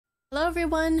Hello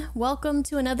everyone, welcome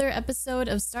to another episode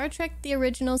of Star Trek The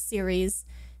Original Series.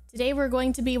 Today we're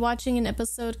going to be watching an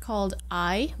episode called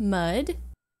I, Mudd.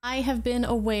 I have been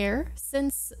aware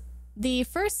since the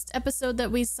first episode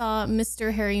that we saw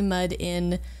Mr. Harry Mudd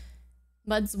in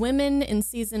Mudd's Women in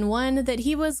Season 1 that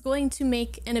he was going to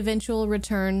make an eventual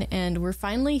return, and we're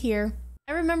finally here.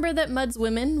 I remember that Mudd's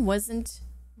Women wasn't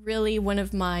really one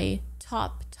of my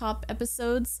top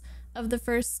episodes of the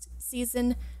first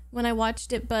season when I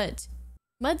watched it, but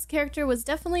Mudd's character was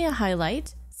definitely a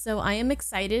highlight, so I am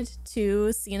excited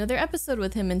to see another episode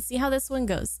with him and see how this one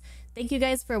goes. Thank you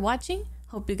guys for watching.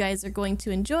 Hope you guys are going to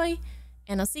enjoy,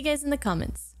 and I'll see you guys in the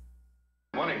comments.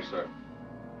 Morning, sir.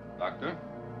 Doctor?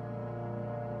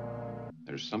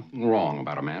 There's something wrong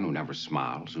about a man who never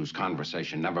smiles, whose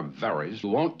conversation never varies, who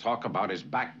won't talk about his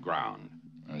background.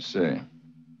 I see.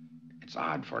 It's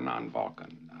odd for a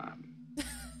non-Vulcan.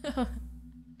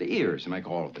 The ears make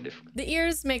all the difference. The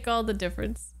ears make all the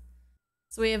difference.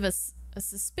 So we have a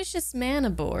suspicious man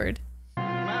aboard.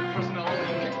 Man personnel.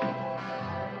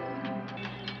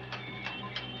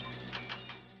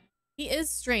 He is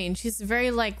strange. He's very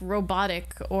like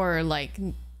robotic or like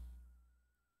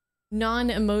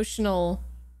non-emotional.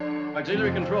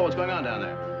 Auxiliary control, what's going on down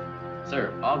there?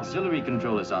 Sir, auxiliary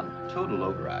control is on total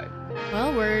override.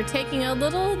 Well, we're taking a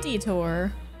little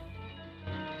detour.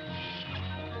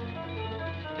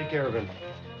 Take care of him.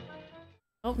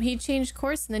 Oh, he changed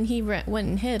course and then he went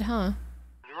and hid, huh?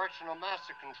 Directional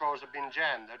master controls have been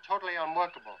jammed. They're totally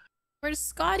unworkable. Where's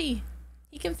Scotty?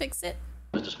 He can fix it.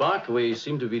 Mr. Spock, we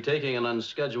seem to be taking an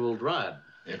unscheduled ride.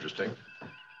 Interesting.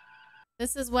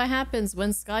 This is what happens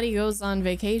when Scotty goes on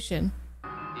vacation.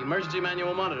 Emergency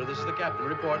manual monitor, this is the captain.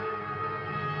 Report.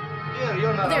 Yeah,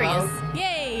 you're not There he allowed. is.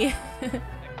 Yay!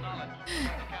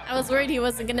 I was worried he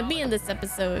wasn't gonna be in this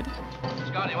episode.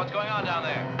 Scotty, what's going on down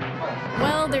there?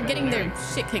 Well, they're getting their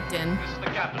shit kicked in. This is the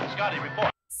captain. Scotty, report.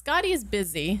 Scotty is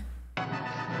busy.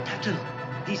 Captain,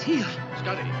 he's here.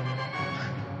 Scotty.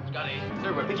 Scotty,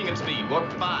 sir, we're picking up speed. Warp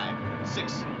 5,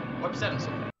 6, warp 7,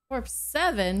 sir. Warp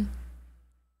 7?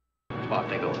 Spock,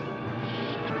 take over.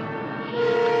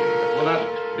 Will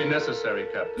not be necessary,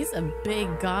 Captain. He's a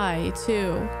big guy,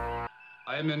 too.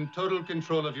 I am in total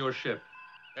control of your ship.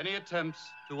 Any attempts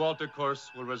to alter course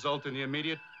will result in the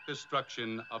immediate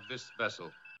destruction of this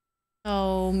vessel.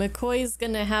 Oh, McCoy's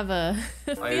gonna have a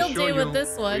I field assure day with you,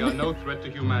 this we are one. no threat to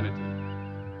humanity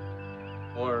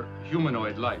or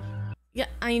humanoid life. Yeah,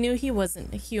 I knew he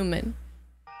wasn't a human.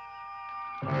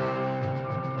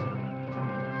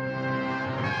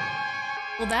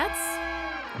 Well, that's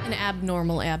an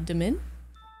abnormal abdomen.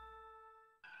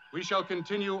 We shall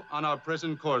continue on our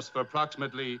present course for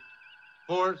approximately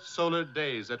 4 solar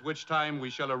days, at which time we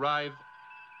shall arrive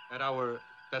at our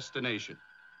destination.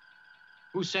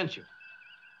 Who sent you?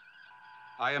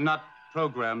 I am not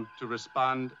programmed to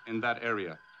respond in that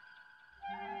area.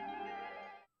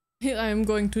 I'm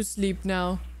going to sleep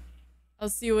now. I'll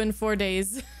see you in 4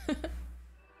 days.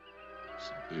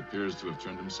 He appears to have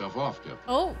turned himself off, Captain.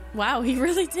 Oh, wow, he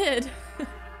really did.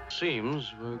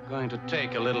 Seems we're going to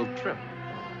take a little trip.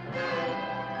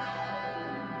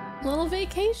 Little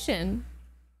vacation.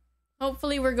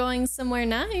 Hopefully we're going somewhere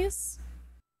nice.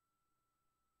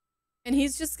 And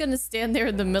he's just gonna stand there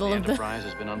in the middle of the... Enterprise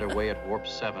has been underway at warp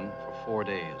 7 for 4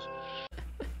 days.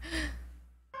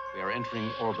 We are entering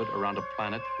orbit around a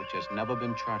planet which has never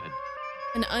been charted.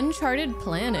 An uncharted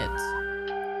planet.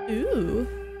 Ooh.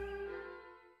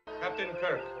 Captain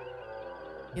Kirk,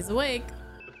 He's awake.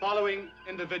 the following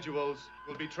individuals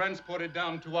will be transported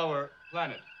down to our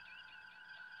planet.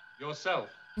 Yourself,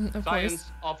 Of science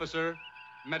course. officer,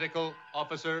 medical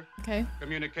officer, Okay.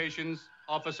 communications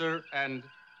officer, and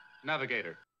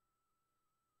navigator.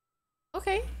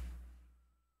 Okay.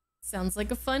 Sounds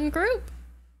like a fun group.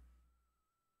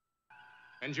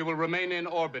 And you will remain in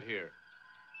orbit here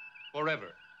forever.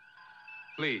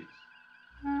 Please.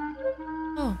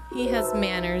 Oh, he has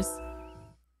manners.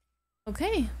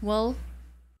 Okay, well,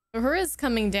 Uhura's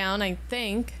coming down, I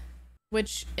think,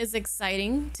 which is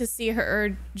exciting to see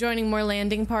her joining more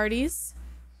landing parties.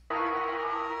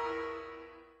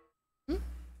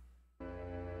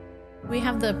 We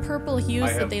have the purple hues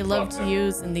I that have they love thought to that.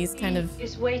 use in these kind of...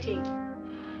 Is waiting.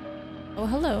 Oh,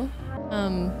 hello.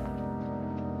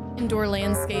 Indoor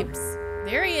landscapes.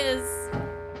 There he is.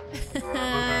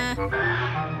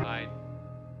 I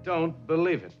don't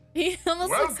believe it. He almost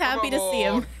looks happy to see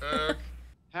him.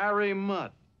 Harry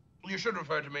Mudd. You should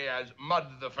refer to me as Mudd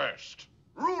the First,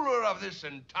 ruler of this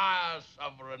entire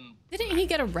sovereign. Didn't he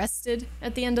get arrested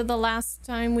at the end of the last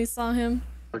time we saw him?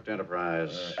 Work to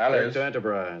Enterprise. Alice. Work to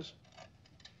Enterprise.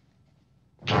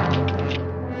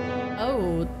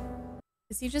 Oh,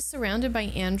 Is he just surrounded by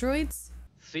androids?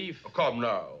 Thief, Oh, come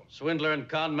now. swindler and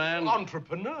con man,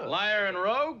 Entrepreneur. liar and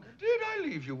rogue. Did I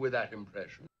leave you with that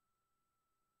impression?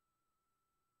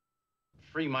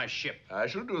 Free my ship. I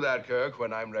shall do that, Kirk,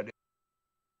 when I'm ready.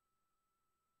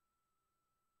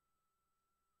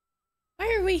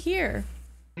 Why are we here?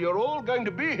 You're all going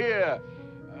to be here,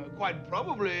 quite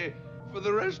probably for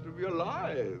the rest of your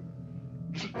lives.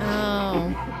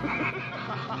 Oh.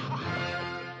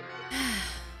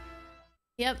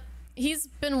 Yep. He's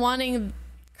been wanting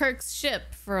Kirk's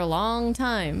ship for a long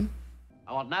time.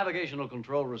 I want navigational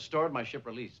control restored, my ship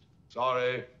released.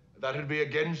 Sorry, that'd be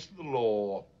against the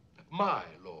law. My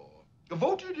law.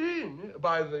 Voted in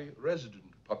by the resident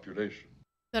population.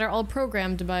 That are all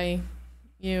programmed by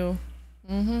you.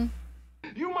 Mm-hmm.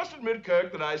 You must admit,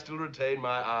 Kirk, that I still retain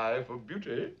my eye for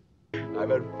beauty. I've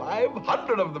had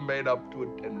 500 of them made up to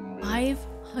attend me.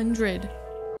 500.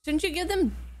 Shouldn't you give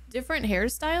them different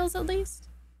hairstyles at least?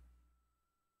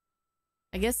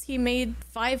 I guess he made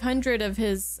 500 of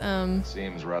his,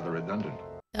 Seems rather redundant.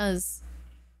 does.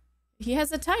 He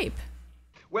has a type.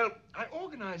 Well, I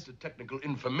organized a technical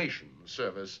information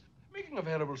service, making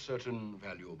available certain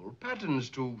valuable patents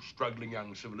to struggling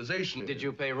young civilizations. Did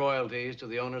you pay royalties to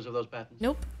the owners of those patents?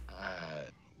 Nope.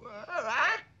 Well,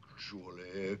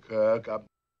 actually, Kirk,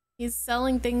 He's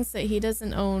selling things that he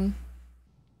doesn't own.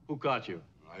 Who caught you?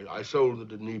 I sold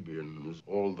the Danebians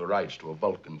all the rights to a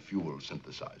Vulcan fuel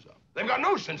synthesizer. They've got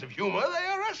no sense of humor.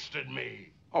 They arrested me.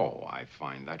 Oh, I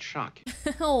find that shocking.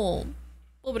 Oh,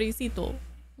 pobrecito.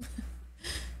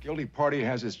 Guilty party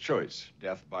has its choice.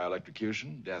 Death by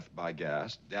electrocution, death by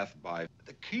gas, death by...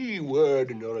 The key word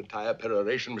in your entire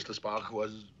peroration, Mr. Spock,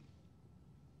 was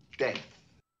death.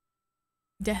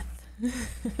 Death.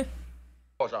 Of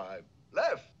course, I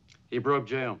left. He broke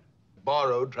jail.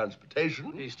 Borrowed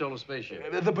transportation. He stole a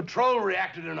spaceship. The patrol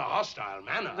reacted in a hostile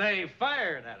manner. They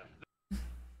fired at him.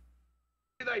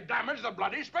 They damaged the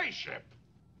bloody spaceship.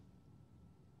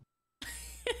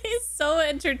 He's so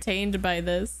entertained by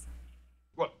this.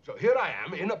 Well, so here I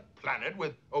am in a planet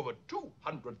with over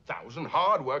 200,000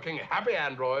 hard-working, happy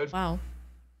androids. Wow.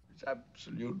 It's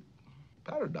absolute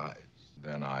paradise.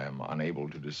 Then I am unable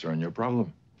to discern your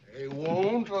problem. They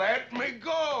won't let me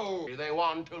go. They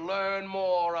want to learn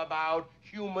more about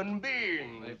human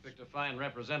beings. They picked a fine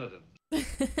representative.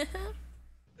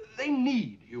 They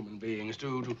need human beings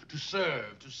to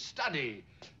serve, to study.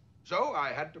 So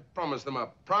I had to promise them a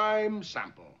prime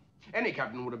sample. Any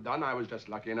captain would have done. I was just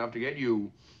lucky enough to get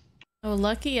you. Oh,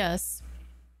 lucky us.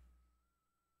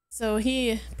 So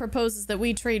he proposes that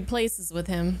we trade places with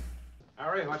him.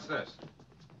 Harry, what's this?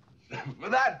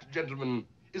 That, gentlemen,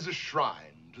 is a shrine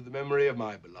to the memory of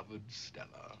my beloved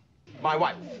Stella. My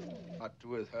wife, but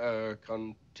with her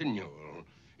continual,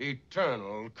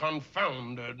 eternal,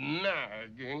 confounded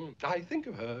nagging. I think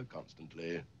of her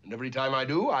constantly, and every time I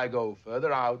do, I go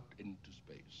further out into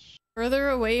space. Further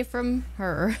away from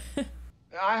her.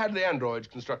 I had the androids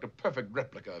construct a perfect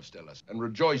replica of Stella and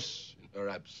rejoice in her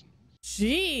absence.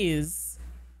 Jeez.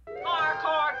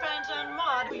 Harcourt, Fenton,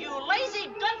 Mud, you lazy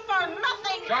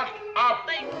good-for-nothing... Shut up!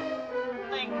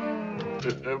 Thing.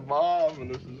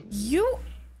 Marvelous. You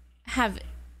have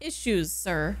issues,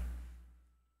 sir.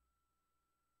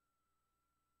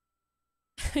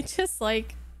 I just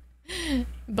like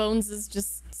Bones's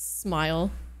just smile.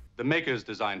 The makers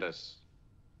designed us.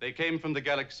 They came from the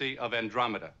galaxy of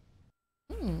Andromeda.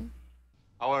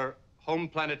 Our home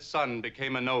planet sun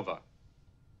became a nova.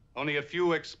 Only a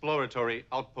few exploratory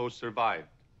outposts survived.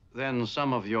 Then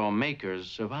some of your makers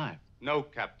survived. No,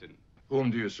 Captain. Whom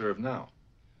do you serve now?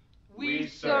 We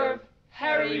serve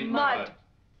Harry Mudd.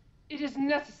 It is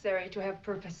necessary to have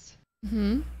purpose.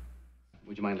 Would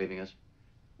you mind leaving us?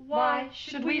 Why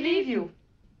should we leave you?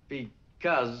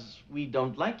 Because we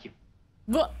don't like you.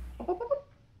 What?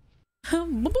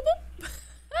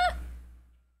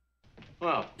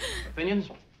 Well, opinions?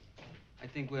 I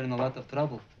think we're in a lot of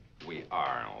trouble. We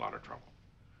are in a lot of trouble.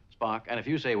 Spock, and if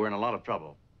you say we're in a lot of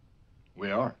trouble.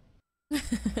 We are.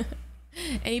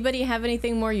 Anybody have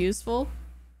anything more useful?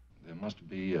 There must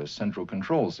be a central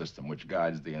control system which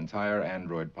guides the entire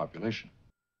android population.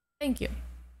 Thank you.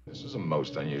 This is a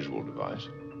most unusual device.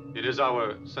 It is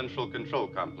our central control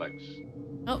complex.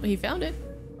 Oh, he found it.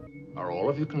 Are all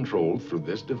of you controlled through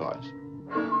this device?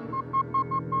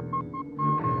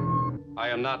 I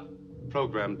am not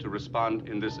programmed to respond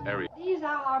in this area. These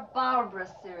are our Barbara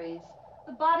series.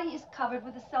 The body is covered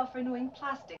with a self-renewing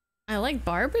plastic. I like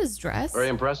Barbara's dress. Very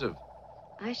impressive.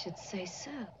 I should say so.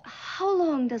 How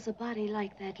long does a body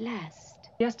like that last?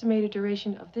 The estimated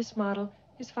duration of this model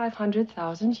is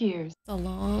 500,000 years. It's a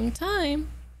long time.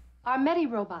 Our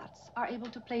Medi-robots are able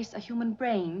to place a human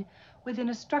brain within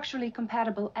a structurally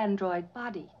compatible android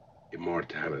body.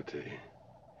 Immortality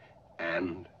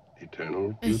and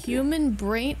eternal A beauty. human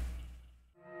brain?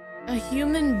 A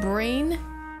human brain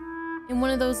in one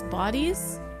of those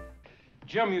bodies?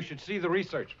 Jim, you should see the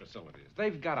research facilities.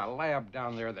 They've got a lab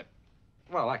down there that,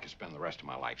 well, I could spend the rest of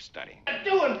my life studying.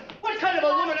 Doing? What kind of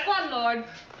a woman? Fun, Lord.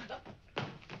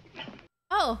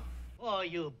 Oh. Oh,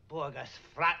 you bogus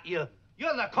frat, you're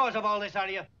the cause of all this, are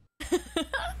you?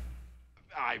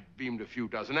 I beamed a few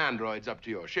dozen androids up to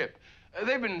your ship.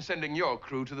 They've been sending your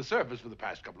crew to the surface for the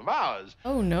past couple of hours.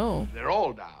 Oh, no. They're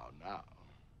all down now.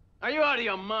 Are you out of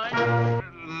your mind?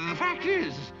 The fact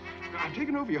is, I've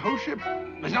taken over your whole ship.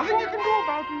 There's nothing you can do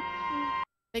about it.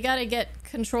 They gotta get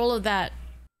control of that.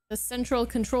 The central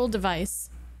control device.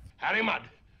 Harry Mudd,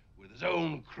 with his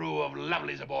own crew of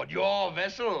lovelies aboard your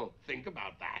vessel. Think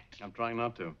about that. I'm trying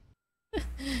not to.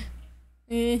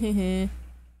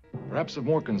 Perhaps of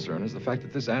more concern is the fact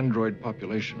that this android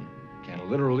population can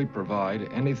literally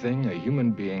provide anything a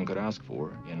human being could ask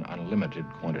for in unlimited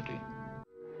quantity.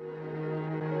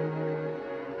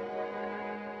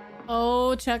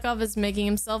 Oh, Chekhov is making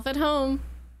himself at home.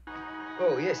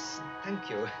 Oh, yes, thank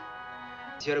you.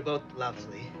 You're both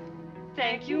lovely.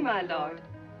 Thank you, my lord.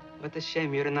 What a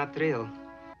shame you're not real.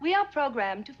 We are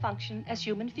programmed to function as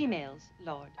human females,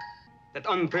 Lord. That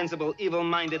unprincipled,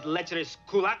 evil-minded, lecherous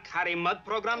kulak Harry Mudd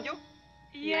programmed you?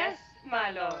 Yes,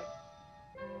 my lord.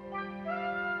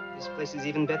 This place is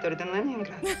even better than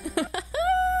Leningrad.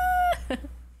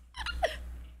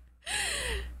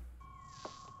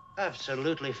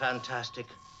 Absolutely fantastic.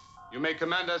 You may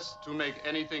command us to make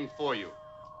anything for you.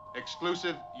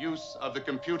 Exclusive use of the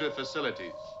computer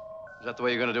facilities. Is that the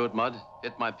way you're going to do it, Mudd?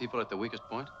 Hit my people at the weakest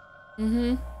point?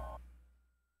 Mm-hmm.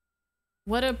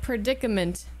 What a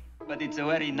predicament. But it's a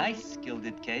very nice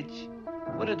gilded cage.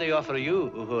 What did they offer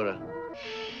you, Uhura?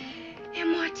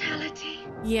 Immortality.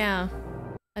 Yeah.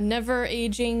 A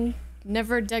never-aging,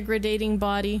 never-degrading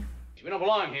body. We don't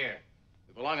belong here.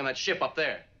 We belong on that ship up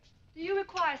there. Do you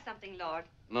require something, Lord?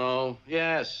 No.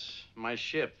 Yes, my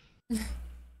ship.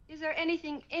 Is there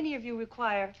anything any of you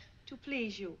require to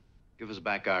please you? Give us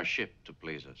back our ship to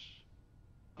please us.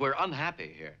 We're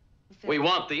unhappy here. We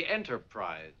want the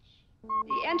Enterprise.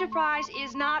 The Enterprise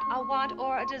is not a want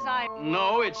or a desire.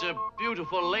 No, it's a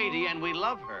beautiful lady, and we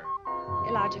love her.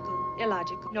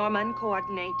 Illogical. Norman,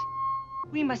 coordinate.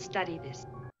 We must study this.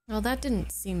 Well, that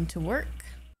didn't seem to work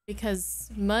because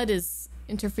Mudd is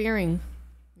interfering.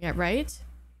 Yeah, right?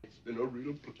 It's been a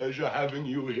real pleasure having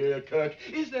you here, Kirk.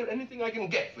 Is there anything I can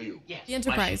get for you? Yes. The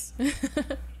Enterprise.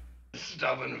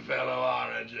 Stubborn fellow,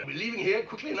 aren't you? We're leaving here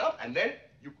quickly enough, and then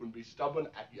you can be stubborn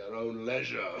at your own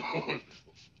leisure.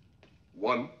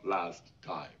 One last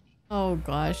time. Oh,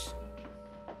 gosh.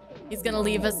 He's gonna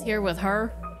leave us here with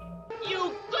her?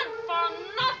 You good for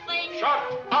nothing!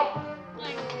 Shut up!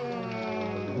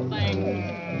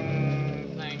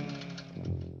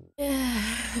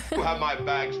 You have my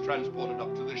bags transported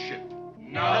up to the ship.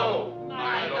 No,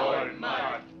 my Lord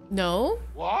Mudd. No?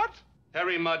 What?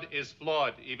 Harry Mudd is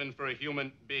flawed, even for a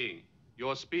human being.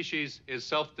 Your species is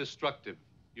self-destructive.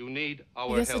 You need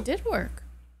our I guess help. it did work.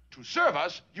 To serve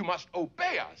us, you must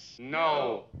obey us.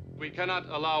 No. We cannot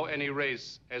allow any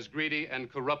race as greedy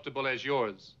and corruptible as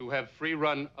yours to have free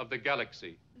run of the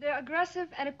galaxy. Their aggressive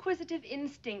and acquisitive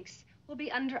instincts will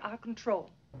be under our control.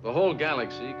 The whole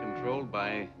galaxy controlled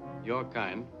by your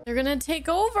kind. They're gonna take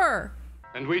over.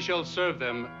 And we shall serve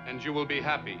them, and you will be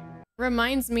happy.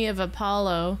 Reminds me of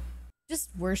Apollo. Just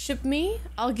worship me.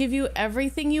 I'll give you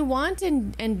everything you want,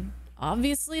 and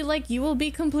obviously, like, you will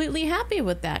be completely happy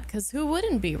with that, because who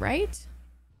wouldn't be, right?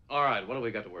 All right, what do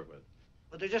we got to work with?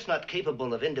 But they're just not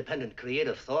capable of independent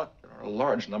creative thought. There are a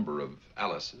large number of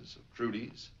Alices, of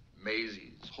Trudys,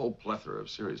 Maisies, a whole plethora of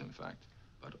series, in fact.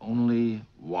 But only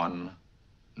one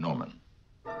Norman.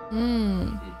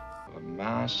 A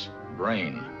mass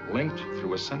brain linked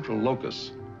through a central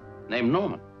locus. Named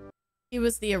Norman. He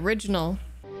was the original.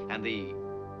 And the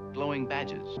glowing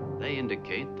badges, they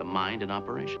indicate the mind in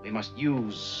operation. We must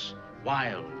use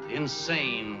wild,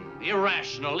 insane,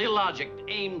 irrational, illogic,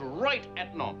 aimed right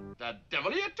at Norman. The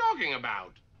devil are you talking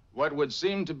about? What would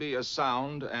seem to be a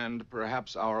sound and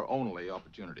perhaps our only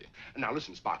opportunity. Now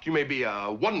listen, Spock, you may be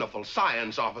a wonderful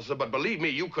science officer, but believe me,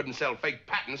 you couldn't sell fake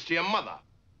patents to your mother.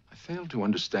 I fail to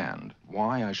understand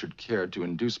why I should care to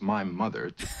induce my mother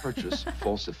to purchase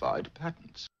falsified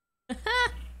patents.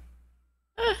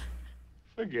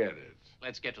 Forget it.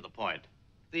 Let's get to the point.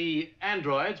 The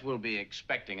androids will be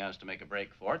expecting us to make a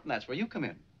break for it, and that's where you come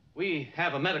in. We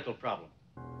have a medical problem.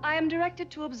 I am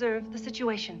directed to observe the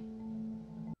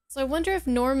situation. So I wonder if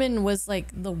Norman was like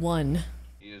the one.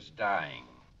 He is dying.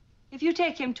 If you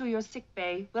take him to your sick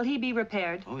bay, will he be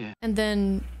repaired? Oh, yeah. And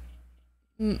then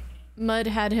Mudd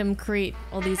had him create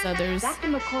all these others. Dr.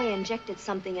 McCoy injected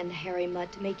something into Harry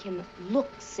Mudd to make him look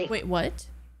sick. Wait, what?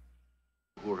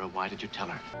 Uhura, why did you tell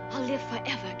her? I'll live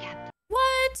forever, Captain.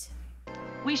 What?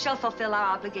 We shall fulfill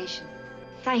our obligation.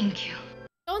 Thank you.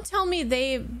 Don't tell me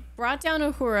they brought down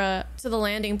Uhura to the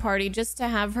landing party just to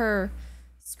have her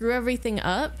screw everything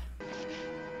up.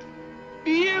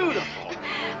 Beautiful!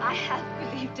 I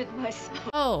have believed it myself.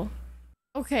 Oh,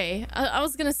 okay. I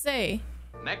was gonna say.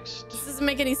 Next, this doesn't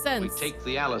make any sense. We take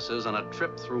the Alices on a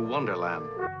trip through Wonderland.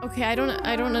 Okay, I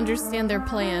don't understand their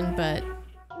plan, but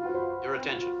Your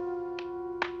attention.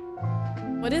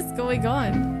 what is going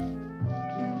on?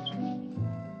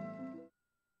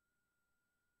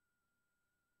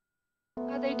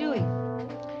 What are they doing?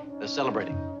 They're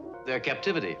celebrating their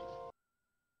captivity.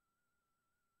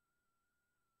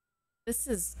 This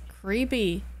is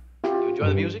creepy. You enjoy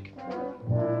the music?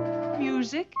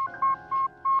 Music?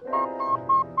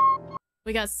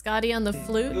 We got Scotty on the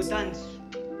flute. You dance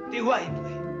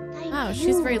divinely. Wow,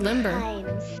 she's very limber.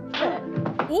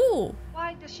 Ooh!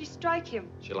 Why does she strike him?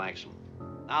 She likes him.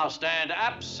 Now stand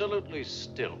absolutely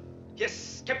still.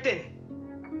 Yes, Captain.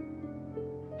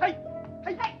 It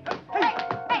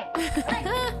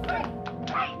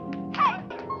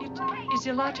is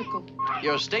illogical.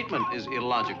 Your statement is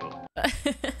illogical.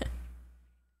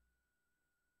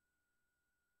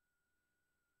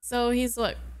 So he's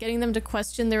what, getting them to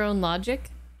question their own logic?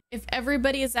 If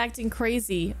everybody is acting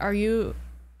crazy, are you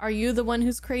the one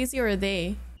who's crazy or are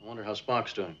they? I wonder how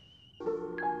Spock's doing.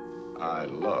 I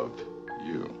love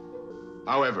you.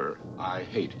 However, I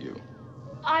hate you.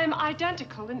 I'm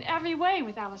identical in every way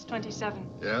with Alice 27.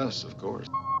 Yes, of course.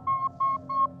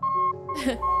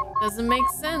 Doesn't make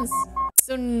sense.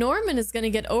 So Norman is gonna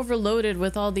get overloaded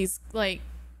with all these, like,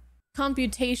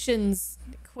 computations,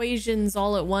 equations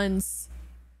all at once.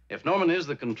 If Norman is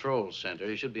the control center,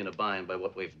 he should be in a bind by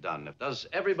what we've done. Does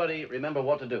everybody remember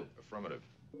what to do? Affirmative.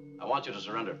 I want you to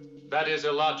surrender. That is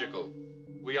illogical.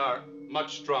 We are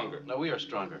much stronger. No, we are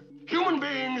stronger. Human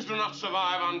beings do not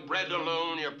survive on bread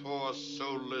alone, you poor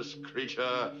soulless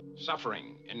creature.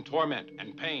 Suffering in torment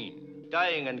and pain.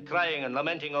 Dying and crying and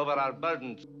lamenting over our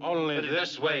burdens. Only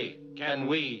this way can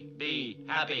we be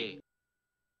happy.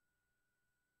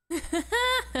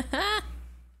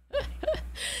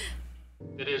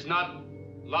 It is not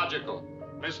logical.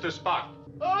 Mr. Spock.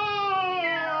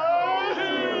 I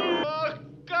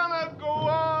cannot go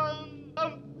on.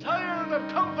 I'm tired of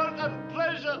comfort and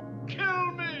pleasure.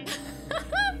 Kill me.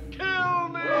 Kill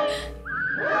me.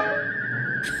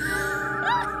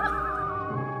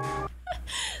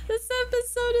 This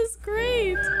episode is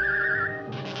great.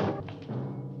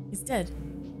 He's dead.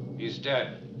 He's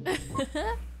dead.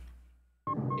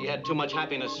 He had too much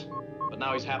happiness, but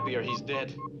now he's happier. He's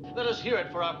dead. Let us hear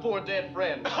it for our poor dead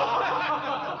friend.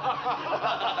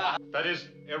 That is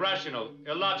irrational,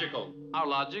 illogical. Our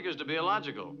logic is to be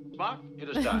illogical. Spock, it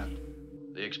is time.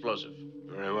 The explosive.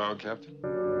 Very well, Captain.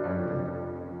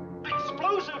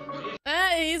 Explosive.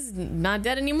 He's not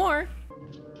dead anymore.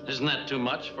 Isn't that too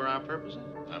much for our purposes?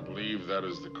 I believe that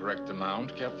is the correct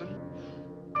amount, Captain.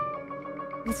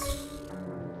 Mr.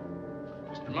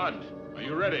 Mudd, are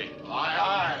you ready? Aye,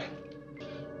 aye.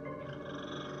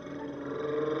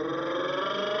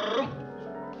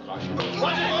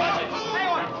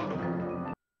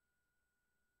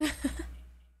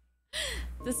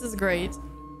 This is great.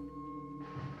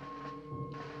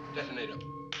 Detonator.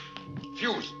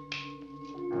 Fuse.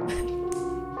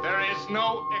 There is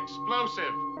no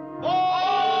explosive.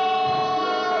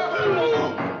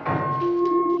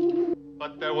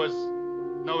 But there was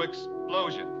no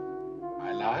explosion.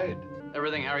 I lied.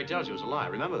 Everything Harry tells you is a lie.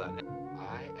 Remember that.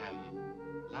 I am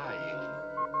lying.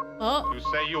 Oh. You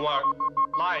say you are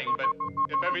lying, but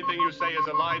if everything you say is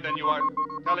a lie, then you are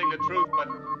telling the truth, but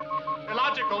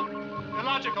illogical.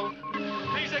 Illogical.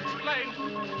 Please explain.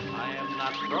 I am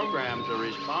not programmed to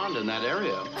respond in that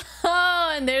area.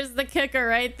 Oh, and there's the kicker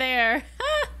right there.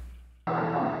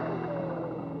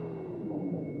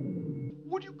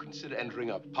 Would you consider entering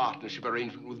a partnership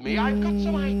arrangement with me? I've got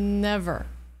some Never.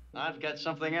 I've got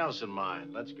something else in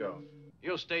mind. Let's go.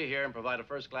 You'll stay here and provide a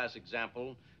first-class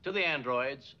example to the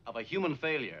androids of a human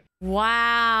failure.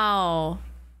 Wow.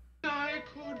 I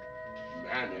could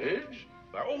manage.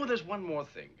 Oh, there's one more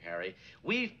thing, Harry.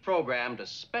 We've programmed a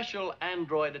special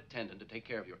android attendant to take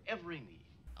care of your every need.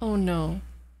 Oh no.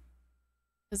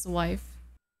 His wife.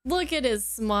 Look at his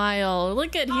smile.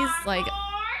 Look at he's like.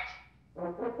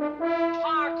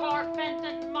 Harcourt,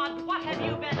 Fenton, Mudd, what have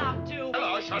you been up to?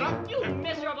 Hello, shut up. You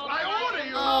miserable. I order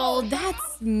you. Oh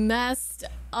That's messed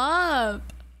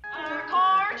up.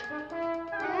 Undercard.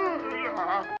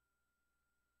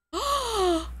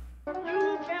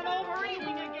 You've been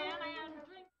overeating again and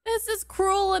drink. This is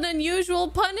cruel and unusual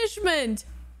punishment.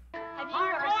 Have you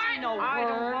ever seen a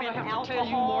worm in alcohol? Tell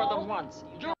you more than once.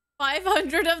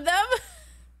 500 of them?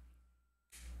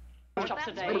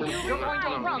 Today. You're going to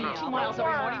run 2 miles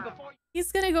every morning before.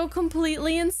 He's gonna go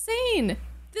completely insane.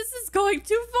 This is going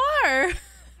too far.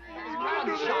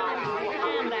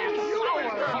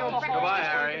 Goodbye,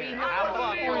 Harry.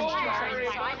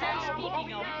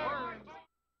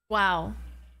 Wow.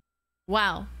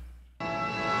 Wow.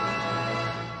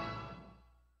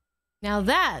 Now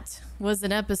that was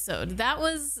an episode. That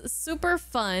was super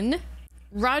fun.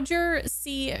 Roger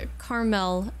C.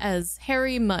 Carmel as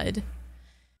Harry Mudd.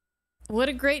 What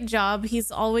a great job.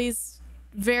 He's always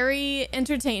very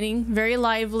entertaining, very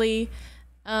lively,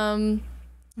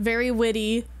 very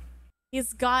witty.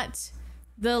 He's got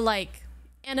the like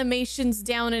animations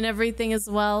down and everything as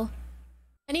well.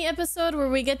 Any episode where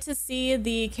we get to see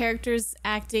the characters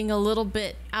acting a little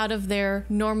bit out of their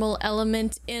normal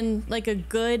element in like a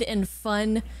good and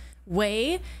fun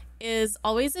way is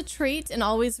always a treat and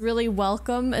always really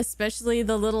welcome, especially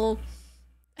the little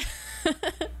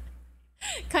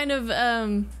kind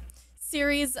of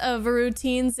series of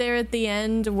routines there at the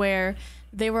end where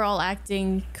they were all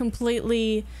acting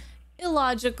completely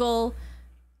illogical,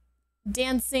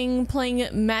 dancing, playing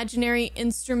imaginary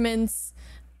instruments,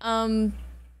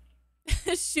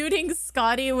 shooting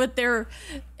Scotty with their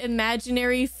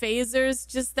imaginary phasers.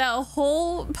 Just that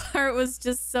whole part was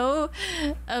just so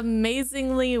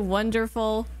amazingly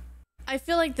wonderful. I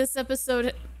feel like this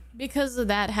episode, because of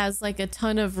that, has like a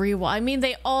ton of rewatch. I mean,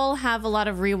 they all have a lot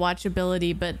of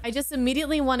rewatchability, but I just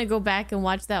immediately want to go back and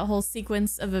watch that whole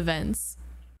sequence of events.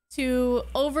 To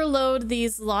overload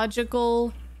these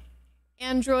logical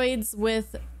androids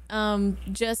with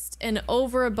just an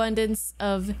overabundance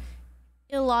of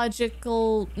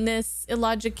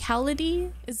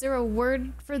illogicality, is there a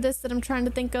word for this that I'm trying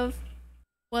to think of,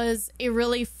 was a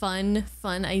really fun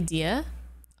idea.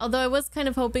 Although I was kind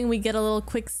of hoping we get a little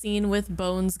quick scene with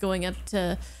Bones going up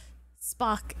to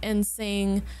Spock and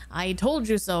saying, "I told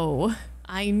you so.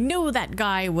 I knew that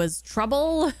guy was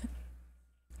trouble."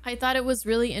 I thought it was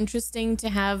really interesting to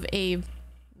have a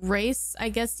race, I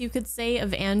guess you could say,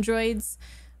 of androids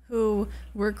who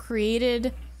were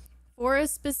created for a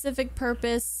specific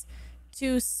purpose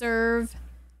to serve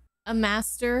a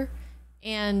master,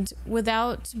 and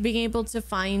without being able to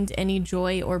find any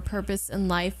joy or purpose in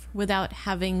life without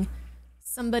having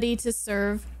somebody to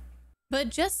serve. But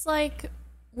just like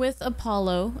with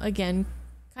Apollo, again,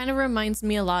 kind of reminds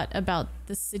me a lot about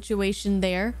the situation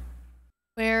there,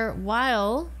 where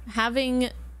while having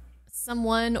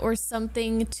someone or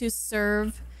something to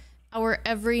serve our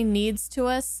every needs to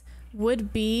us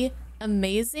would be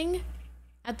amazing,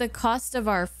 at the cost of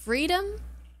our freedom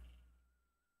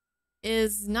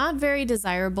is not very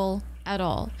desirable at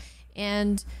all.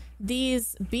 And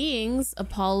these beings,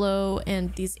 Apollo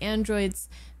and these androids,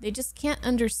 they just can't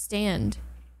understand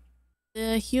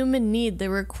the human need, the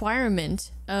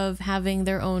requirement of having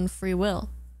their own free will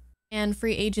and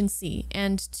free agency,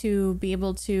 and to be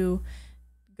able to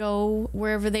go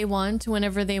wherever they want,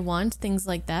 whenever they want, things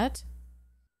like that.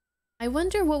 I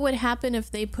wonder what would happen if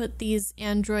they put these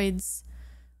androids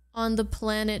on the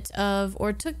planet of,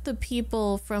 or took the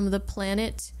people from the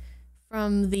planet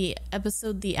from the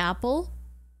episode The Apple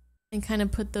and kind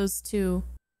of put those two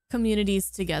communities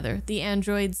together, the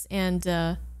androids and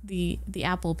the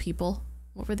Apple people.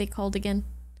 What were they called again?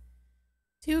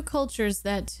 Two cultures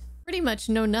that pretty much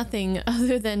know nothing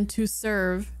other than to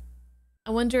serve.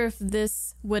 I wonder if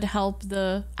this would help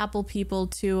the Apple people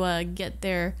to get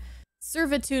their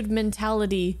servitude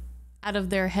mentality out of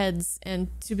their heads and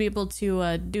to be able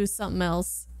to do something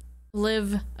else,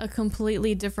 live a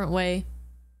completely different way.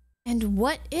 And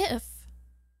what if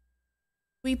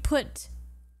we put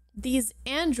these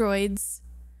androids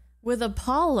with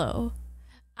Apollo?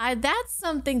 That's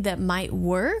something that might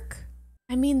work.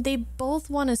 I mean, they both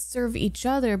want to serve each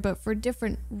other, but for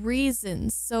different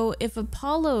reasons. So if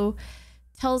Apollo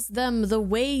tells them the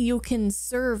way you can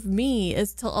serve me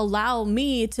is to allow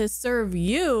me to serve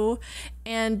you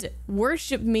and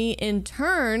worship me in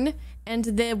turn, and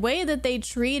the way that they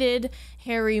treated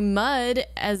Harry Mudd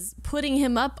as putting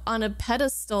him up on a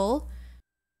pedestal,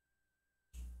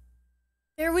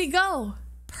 there we go.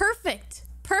 Perfect.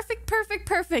 Perfect, perfect,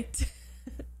 perfect.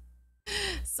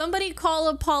 Somebody call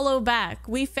Apollo back.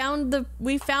 We found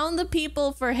the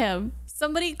people for him.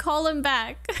 Somebody call him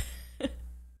back.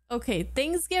 Okay,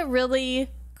 things get really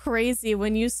crazy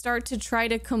when you start to try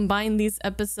to combine these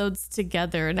episodes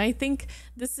together. And I think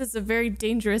this is a very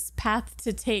dangerous path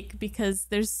to take because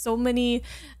there's so many,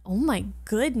 oh my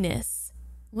goodness.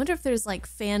 I wonder if there's like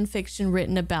fan fiction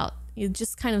written about you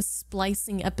just kind of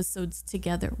splicing episodes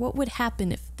together. What would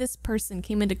happen if this person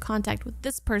came into contact with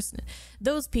this person?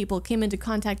 Those people came into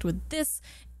contact with this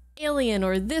alien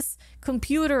or this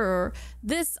computer or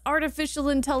this artificial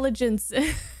intelligence.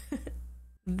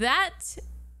 That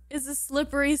is a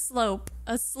slippery slope.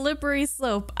 A slippery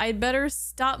slope. I'd better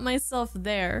stop myself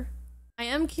there. I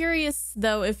am curious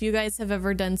though if you guys have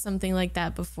ever done something like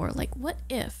that before. Like what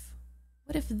if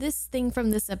this thing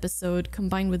from this episode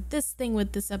combined with this thing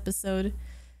with this episode?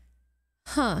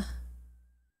 Huh.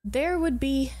 There would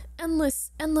be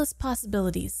endless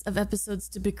possibilities of episodes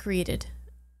to be created.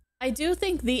 I do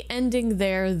think the ending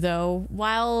there, though,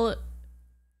 while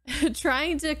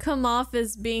trying to come off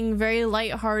as being very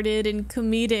lighthearted and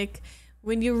comedic,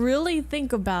 when you really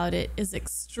think about it, is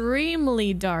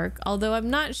extremely dark. Although I'm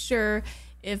not sure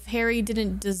if Harry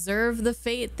didn't deserve the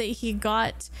fate that he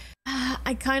got.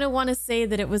 I kind of want to say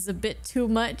that it was a bit too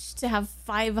much to have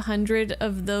 500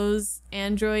 of those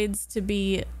androids to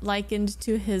be likened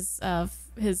to his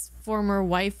former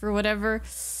wife or whatever.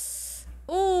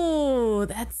 Oh,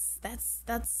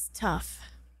 that's tough.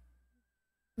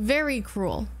 Very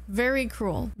cruel, very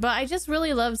cruel. But I just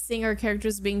really love seeing our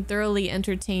characters being thoroughly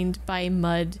entertained by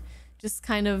Mudd. Just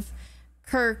kind of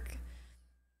Kirk.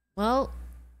 Well,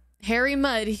 Harry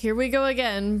Mudd, here we go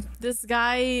again. This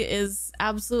guy is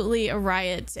absolutely a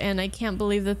riot, and I can't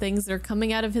believe the things that are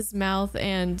coming out of his mouth.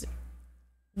 And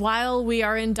while we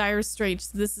are in dire straits,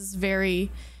 this is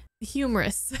very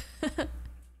humorous.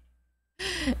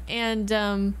 And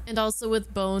also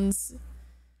with Bones,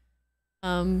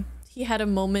 he had a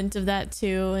moment of that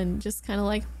too, and just kind of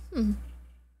like,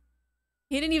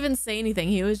 He didn't even say anything.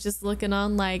 He was just looking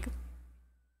on like,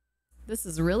 this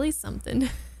is really something.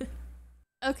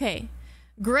 Okay,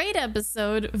 great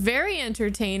episode, very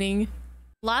entertaining,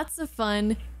 lots of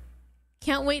fun.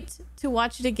 Can't wait to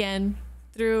watch it again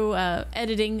through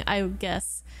editing, I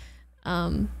guess.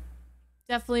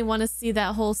 Definitely want to see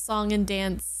that whole song and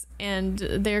dance and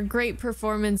their great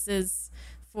performances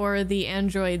for the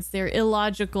androids, their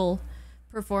illogical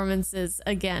performances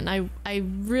again. I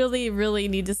really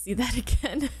need to see that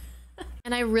again.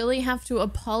 And I really have to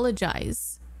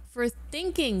apologize for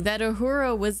thinking that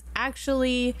Uhura was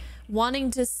actually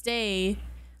wanting to stay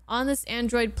on this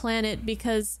android planet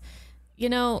because, you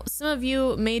know, some of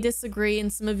you may disagree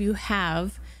and some of you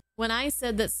have. When I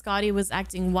said that Scotty was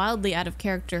acting wildly out of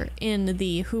character in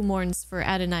the Who Mourns for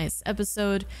Adonais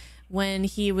episode, when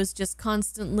he was just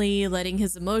constantly letting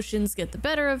his emotions get the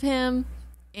better of him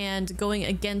and going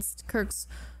against Kirk's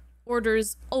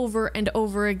orders over and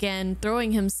over again,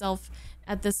 throwing himself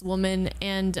at this woman,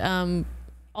 and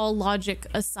all logic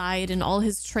aside and all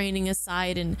his training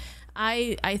aside, and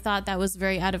I thought that was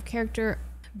very out of character.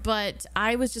 But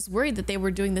I was just worried that they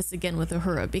were doing this again with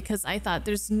Uhura, because I thought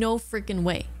there's no freaking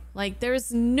way. Like,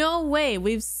 there's no way.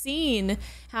 We've seen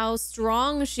how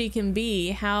strong she can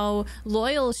be, how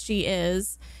loyal she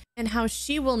is, and how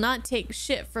she will not take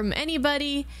shit from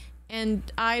anybody. And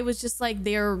I was just like,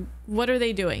 what are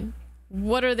they doing?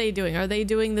 What are they doing? Are they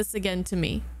doing this again to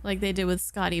me like they did with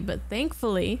Scotty? But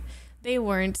thankfully they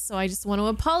weren't. So I just want to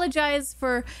apologize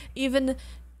for even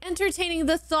entertaining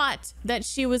the thought that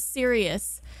she was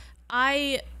serious.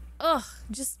 Bad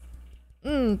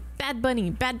Bunny,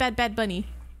 bad Bunny.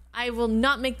 I will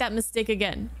not make that mistake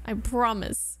again. I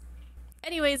promise.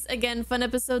 Anyways, again, fun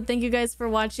episode. Thank you guys for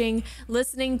watching,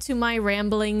 listening to my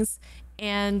ramblings,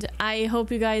 and I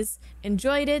hope you guys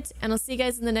enjoyed it, and I'll see you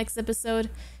guys in the next episode.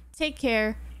 Take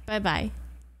care. Bye-bye.